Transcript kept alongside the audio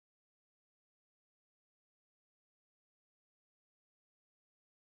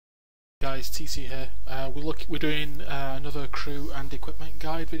guys, TC here. We're doing another crew and equipment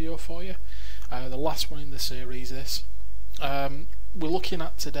guide video for you. The last one in the series. This we're looking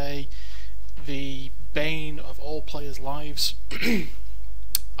at today the bane of all players' lives,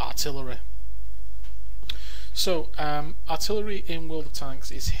 artillery. So artillery in World of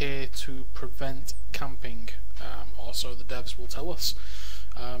Tanks is here to prevent camping, or so the devs will tell us.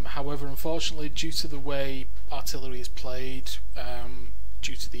 However, unfortunately, due to the way artillery is played,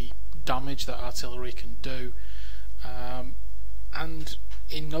 due to the damage that artillery can do, and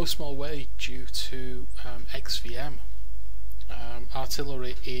in no small way due to XVM,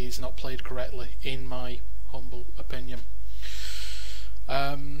 artillery is not played correctly, in my humble opinion.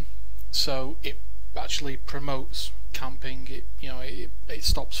 So it actually promotes camping. It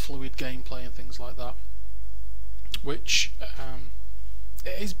stops fluid gameplay and things like that, which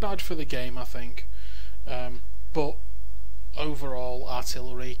it is bad for the game, I think. But overall,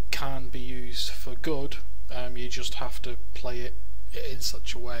 artillery can be used for good. You just have to play it in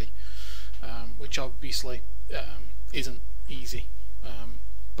such a way, which obviously isn't easy,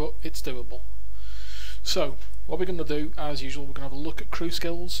 but it's doable. So what we're going to do, as usual, we're going to have a look at crew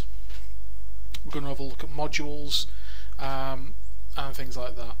skills, we're going to have a look at modules, and things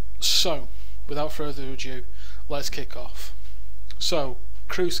like that. So without further ado, let's kick off. So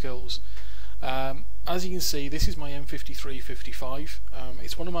crew skills. As you can see, this is my M53-55.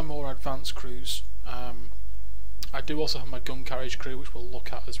 It's one of my more advanced crews. I do also have my gun carriage crew, which we'll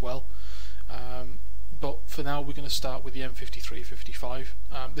look at as well. But for now, we're going to start with the M53-55.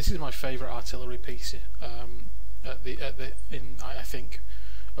 This is my favourite artillery piece. I think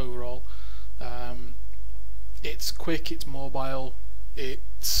overall, it's quick, it's mobile,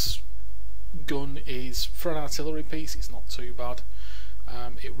 its gun is, for an artillery piece, it's not too bad.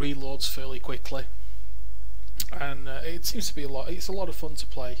 It reloads fairly quickly, and it seems to be it's a lot of fun to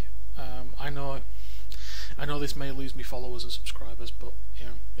play. I know this may lose me followers and subscribers, but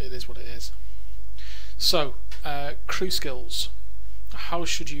it is what it is. So crew skills. How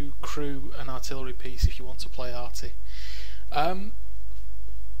should you crew an artillery piece if you want to play Arty?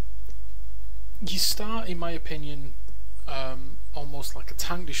 You start, in my opinion, almost like a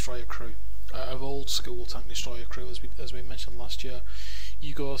tank destroyer crew, of old school tank destroyer crew, as we mentioned last year.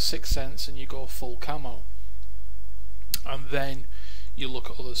 You go 6th Sense and you go full camo, and then you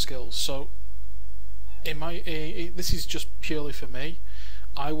look at other skills. So this is just purely for me.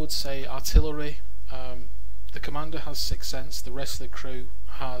 I would say artillery, the commander has 6th Sense, the rest of the crew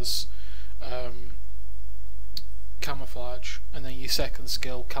has camouflage, and then your second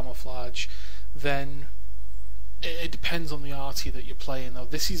skill, camouflage. Then it depends on the arty that you're playing. Now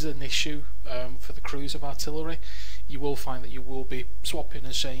this is an issue for the crews of artillery. You will find that you will be swapping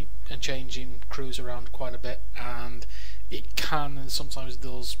and changing crews around quite a bit, and it can and sometimes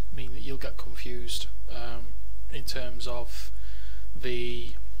does mean that you'll get confused in terms of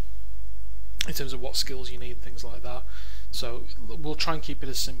what skills you need and things like that. So we'll try and keep it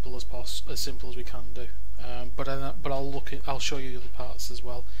as simple as we can do. But I'll show you the other parts as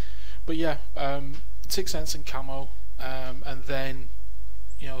well. But yeah, 6th Sense and camo, and then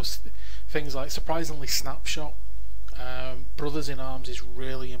things like, surprisingly, snapshot, brothers in arms is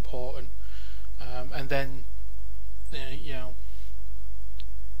really important, and then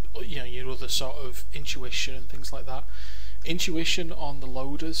your other sort of intuition and things like that. Intuition on the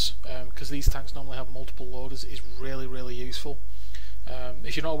loaders, because these tanks normally have multiple loaders, is really, really useful.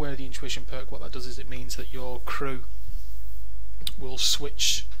 If you're not aware of the intuition perk, what that does is it means that your crew will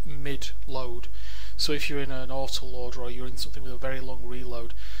switch mid-load. So if you're in an auto loader or you're in something with a very long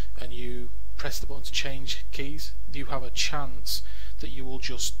reload and you press the button to change keys, you have a chance that you will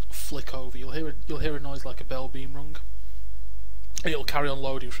just flick over. You'll hear a noise like a bell being rung, and it'll carry on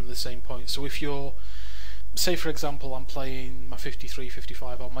loading from the same point. So if you're, say for example, I'm playing my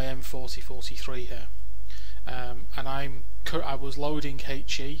 53-55 on my M40-43 here, and I was loading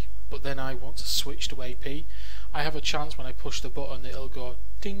HE, but then I want to switch to AP. I have a chance when I push the button, it'll go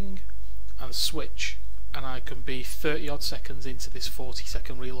ding and switch, and I can be 30 odd seconds into this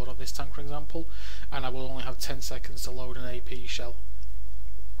 40-second reload on this tank, for example, and I will only have 10 seconds to load an AP shell.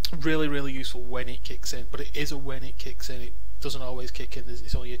 Really, really useful when it kicks in, but it is a when it kicks in. It doesn't always kick in.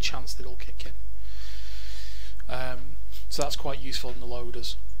 It's only a chance that it'll kick in. So that's quite useful in the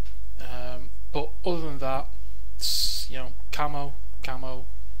loaders. But other than that, camo,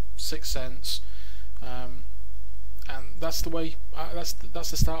 6th Sense, and that's the way. That's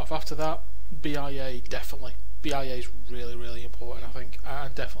the start off. After that, BIA, definitely. BIA is really, really important, I think,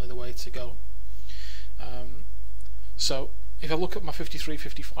 and definitely the way to go. So if I look at my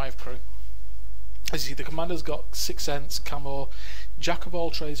 53-55 crew, As you see, the commander's got 6th Sense, camo, Jack of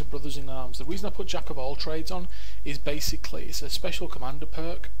all trades and brothers in arms. The reason I put Jack of all trades on is basically it's a special commander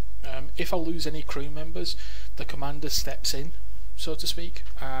perk. If I lose any crew members, the commander steps in, so to speak,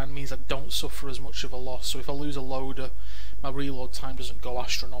 and means I don't suffer as much of a loss. So if I lose a loader, my reload time doesn't go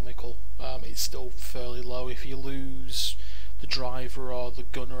astronomical. It's still fairly low. If you lose the driver or the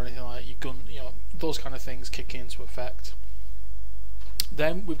gunner or anything like that, your gun, those kind of things kick into effect.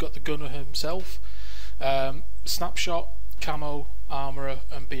 Then we've got the gunner himself, snapshot, camo, armourer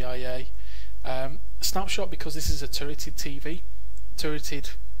and BIA. Snapshot because this is a turreted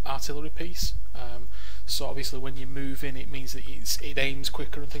artillery piece, so obviously when you move in it means that it aims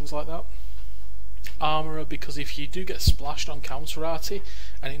quicker and things like that. Armourer because if you do get splashed on counter arty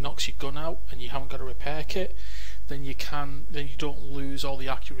and it knocks your gun out and you haven't got a repair kit, then you don't lose all the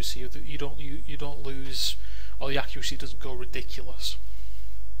accuracy of you don't lose, or the accuracy doesn't go ridiculous.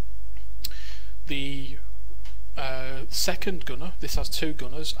 The second gunner, this has 2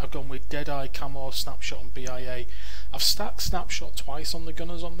 gunners. I've gone with Deadeye, Camo, Snapshot and BIA. I've stacked Snapshot twice on the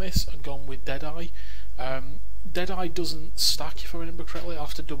gunners on this and gone with Deadeye. Deadeye doesn't stack, if I remember correctly. I'll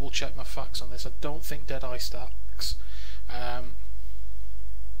have to double check my facts on this. I don't think Deadeye stacks.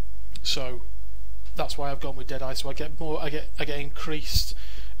 So that's why I've gone with Deadeye. So I get more. I get increased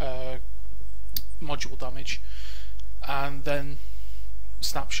module damage, and then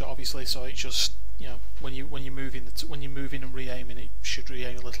Snapshot obviously. So it just when you move in and re-aiming, it should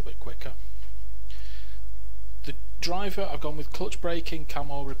re-aim a little bit quicker. The driver, I've gone with clutch braking,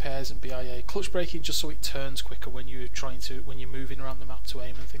 camo, repairs and BIA. Clutch braking just so it turns quicker when you're moving around the map to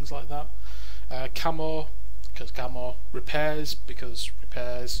aim and things like that. Camo, because camo. Repairs, because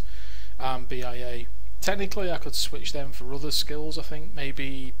repairs. And BIA. Technically I could switch them for other skills, I think,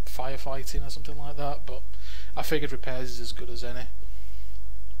 maybe firefighting or something like that, but I figured repairs is as good as any.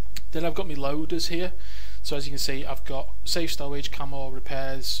 Then I've got my loaders here, so as you can see I've got safe stowage, camo,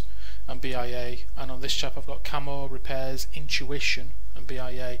 repairs and BIA, and on this chap I've got camo, repairs, intuition and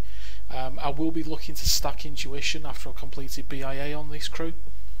BIA. I will be looking to stack intuition after I've completed BIA on this crew.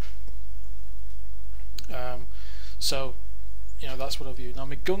 So that's what I've used. Now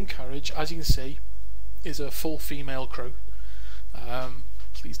my gun carriage, as you can see, is a full female crew.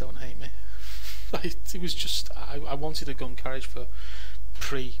 Please don't hate me. It was just I wanted a gun carriage for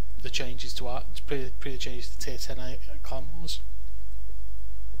pre the changes to tier 10 clan wars.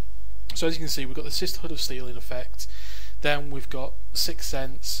 So as you can see, we've got the Sisterhood of Steel in effect. Then we've got 6th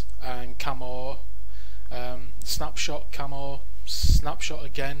Sense and camo, snapshot, camo, snapshot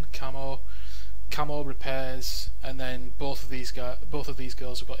again, camo repairs, and then both of these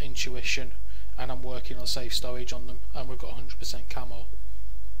girls have got intuition, and I'm working on safe stowage on them, and we've got 100% camo.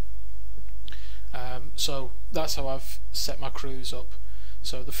 So that's how I've set my crews up.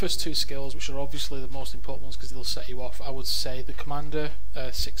 So the first 2 skills, which are obviously the most important ones because they'll set you off, I would say the commander,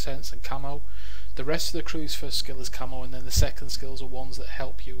 6th Sense and camo. The rest of the crew's first skill is camo, and then the second skills are ones that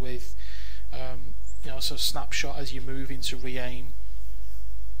help you with, so snapshot as you move into re-aim,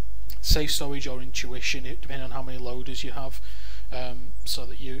 safe stowage or intuition, depending on how many loaders you have, so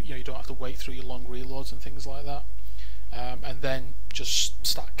that you don't have to wait through your long reloads and things like that. And then just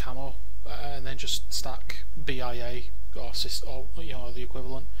stack camo, and then just stack BIA or the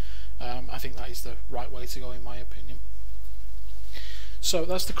equivalent. I think that is the right way to go in my opinion. So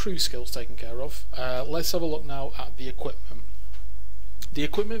that's the crew skills taken care of. Let's have a look now at the equipment. The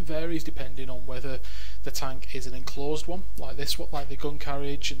equipment varies depending on whether the tank is an enclosed one, like this one, like the gun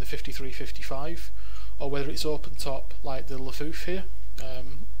carriage in the 53-55, or whether it's open top, like the Lafoof here.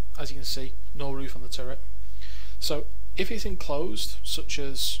 As you can see, no roof on the turret. So if it's enclosed, such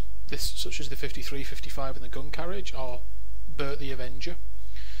as the 53-55 and the gun carriage, or Bert the Avenger,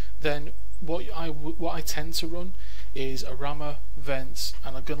 then what I tend to run is a rammer, vents,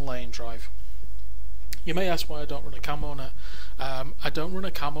 and a gun lane drive. You may ask why I don't run a camo net. I don't run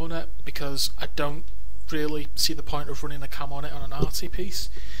a camo net because I don't really see the point of running a camo net on an arty piece.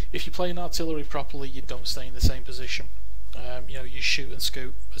 If you play an artillery properly, you don't stay in the same position. You shoot and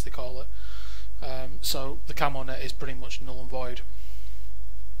scoot, as they call it. So the camo net is pretty much null and void,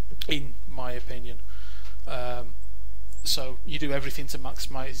 in my opinion. So you do everything to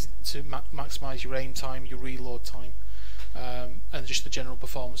maximise your aim time, your reload time, and just the general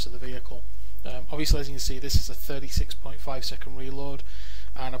performance of the vehicle. Obviously, as you can see, this is a 36.5 second reload,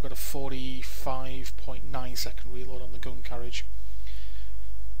 and I've got a 45.9 second reload on the gun carriage.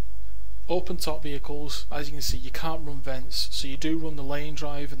 Open top vehicles, as you can see, you can't run vents, so you do run the lane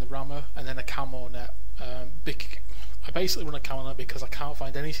drive and the rammer, and then a camo net. I basically run a camo net because I can't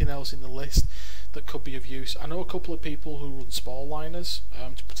find anything else in the list that could be of use. I know a couple of people who run spore liners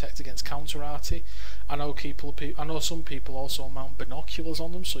to protect against counter Arty. I know some people also mount binoculars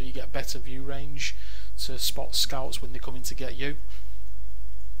on them, so you get better view range to spot scouts when they come in to get you.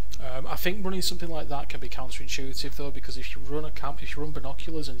 I think running something like that can be counterintuitive though, because if you run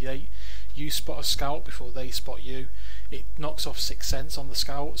binoculars and you spot a scout before they spot you, it knocks off 6 sense on the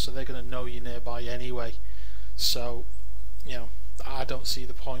scout, so they're going to know you're nearby anyway. So, you know, I don't see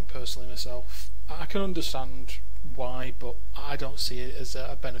the point personally myself. I can understand why, but I don't see it as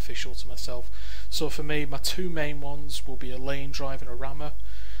beneficial to myself. So for me, my two main ones will be a lane drive and a rammer.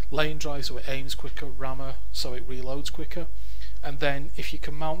 Lane drive so it aims quicker, rammer so it reloads quicker. And then if you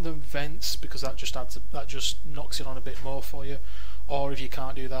can mount them, vents, because that just knocks it on a bit more for you. Or if you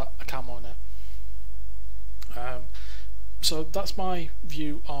can't do that, a camo net. So that's my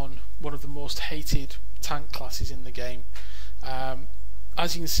view on one of the most hated tank classes in the game.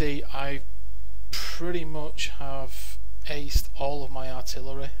 As you can see, I pretty much have aced all of my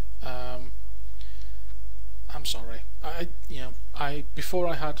artillery. I'm sorry. Before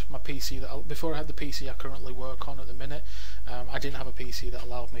I had the PC I currently work on at the minute, I didn't have a PC that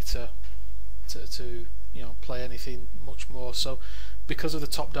allowed me to play anything much more. So because of the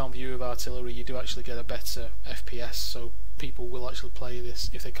top-down view of artillery, you do actually get a better FPS. So people will actually play this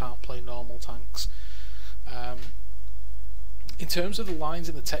if they can't play normal tanks. In terms of the lines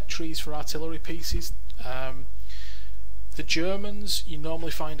in the tech trees for artillery pieces, the Germans you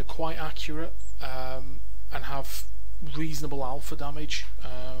normally find are quite accurate and have reasonable alpha damage,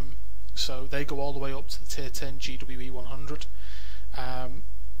 so they go all the way up to the tier 10 GWE 100.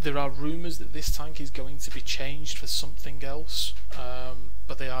 There are rumours that this tank is going to be changed for something else,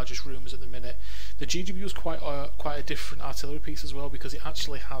 but they are just rumours at the minute. The GW is quite a different artillery piece as well, because it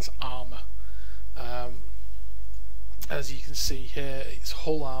actually has armour. As you can see here, its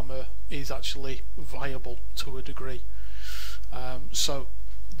hull armour is actually viable to a degree. So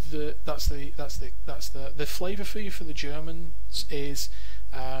the flavour for you for the Germans is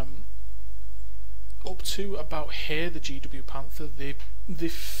up to about here. The GW Panther, they're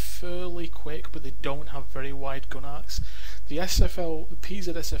fairly quick, but they don't have very wide gun arcs. The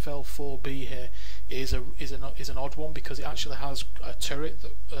PZSFL 4B here is an odd one, because it actually has a turret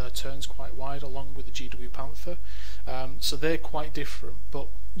that turns quite wide along with the GW Panther. So they're quite different, but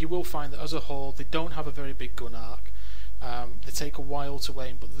you will find that as a whole they don't have a very big gun arc. They take a while to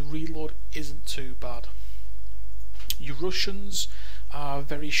aim, but the reload isn't too bad. Your Russians are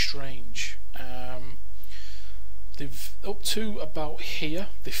very strange. They've up to about here.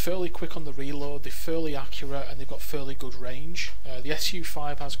 They're fairly quick on the reload, they're fairly accurate, and they've got fairly good range. The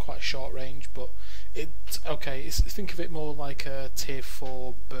SU5 has quite a short range, but think of it more like a tier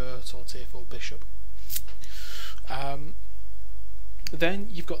 4 Burt or tier 4 Bishop. Then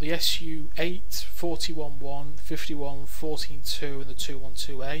you've got the SU8, 41-1, 51, 14-2 and the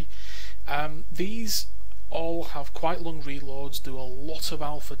 212A. These all have quite long reloads, do a lot of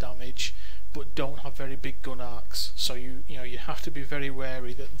alpha damage, but don't have very big gun arcs. So you have to be very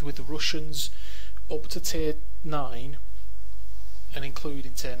wary that with the Russians up to tier 9 and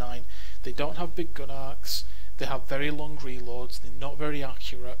including tier 9, they don't have big gun arcs, they have very long reloads, they're not very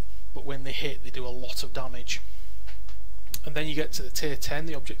accurate, but when they hit they do a lot of damage. And then you get to the tier 10,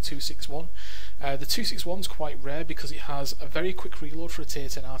 the Object 261. The 261 is quite rare because it has a very quick reload for a tier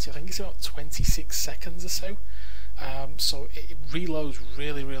 10 Arty. I think it's about 26 seconds or so. So it reloads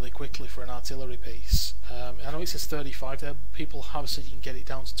really, really quickly for an artillery piece. I know it says 35 there, but people have said you can get it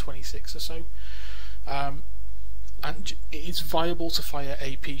down to 26 or so. And it's viable to fire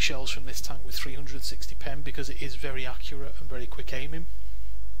AP shells from this tank with 360 pen because it is very accurate and very quick aiming.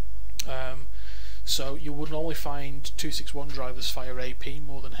 So you would normally find 261 drivers fire AP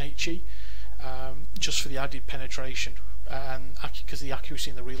more than HE, just for the added penetration, and because the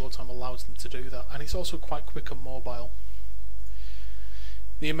accuracy and the reload time allows them to do that, and it's also quite quick and mobile.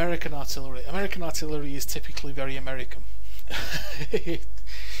 The American artillery is typically very American.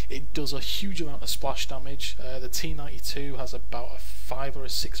 It does a huge amount of splash damage. The T92 has about a 5 or a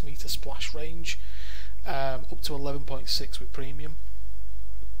 6 meter splash range, up to 11.6 with premium.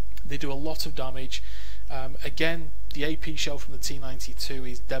 They do a lot of damage. Again, the AP shell from the T92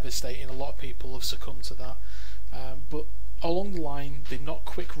 is devastating. A lot of people have succumbed to that. But along the line, they're not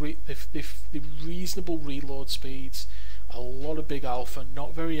quick. They're reasonable reload speeds. A lot of big alpha,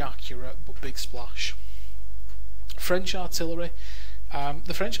 not very accurate, but big splash. French artillery.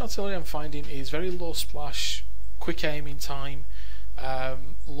 The French artillery I'm finding is very low splash, quick aiming time,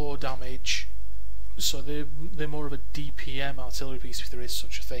 low damage. So they're more of a DPM artillery piece, if there is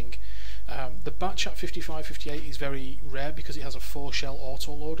such a thing. The batch at 55-58 is very rare because it has a 4-shell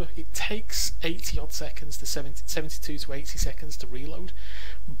autoloader. It takes 80 odd seconds to 72 to 80 seconds to reload,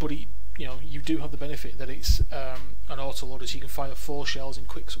 but you do have the benefit that it's an autoloader, so you can fire 4 shells in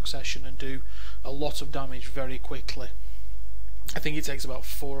quick succession and do a lot of damage very quickly. I think it takes about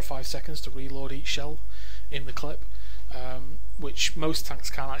 4 or 5 seconds to reload each shell in the clip, which most tanks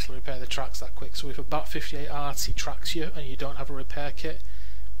can't actually repair the tracks that quick. So if a Bat 58 Arty tracks you and you don't have a repair kit,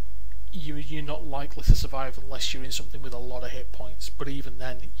 you're not likely to survive unless you're in something with a lot of hit points, but even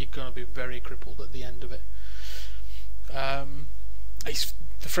then you're going to be very crippled at the end of it.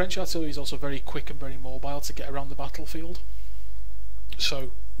 The French artillery is also very quick and very mobile to get around the battlefield,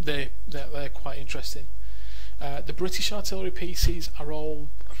 so they're quite interesting. The British artillery pieces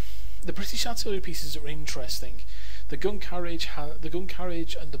are interesting. The gun carriage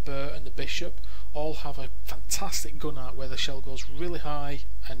and the Burt and the Bishop all have a fantastic gun art where the shell goes really high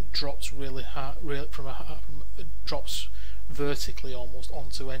and drops really high, drops vertically almost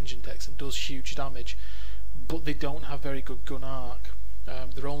onto engine decks and does huge damage. But they don't have very good gun arc.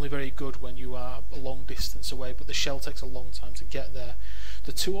 They're only very good when you are a long distance away, but the shell takes a long time to get there.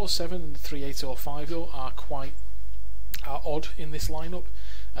 The 207 and the 3805 though are odd in this lineup.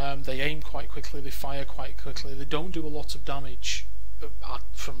 They aim quite quickly, they fire quite quickly, they don't do a lot of damage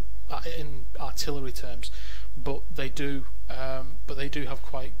in artillery terms, but they do have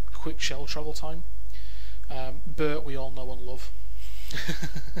quite quick shell travel time. Burt we all know and love.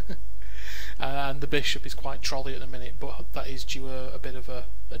 And the Bishop is quite trolley at the minute, but that is due a bit of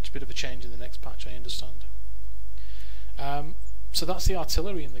a change in the next patch, I understand. So that's the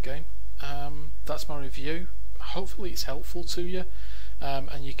artillery in the game. That's my review. Hopefully it's helpful to you,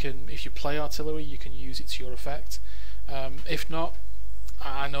 and you can, if you play artillery, you can use it to your effect. If not,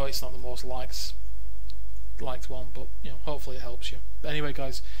 I know it's not the most liked one, but hopefully it helps you. But anyway,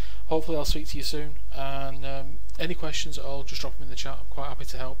 guys, hopefully I'll speak to you soon, and any questions at all, just drop them in the chat. I'm quite happy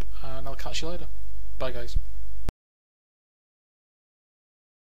to help, and I'll catch you later. Bye, guys.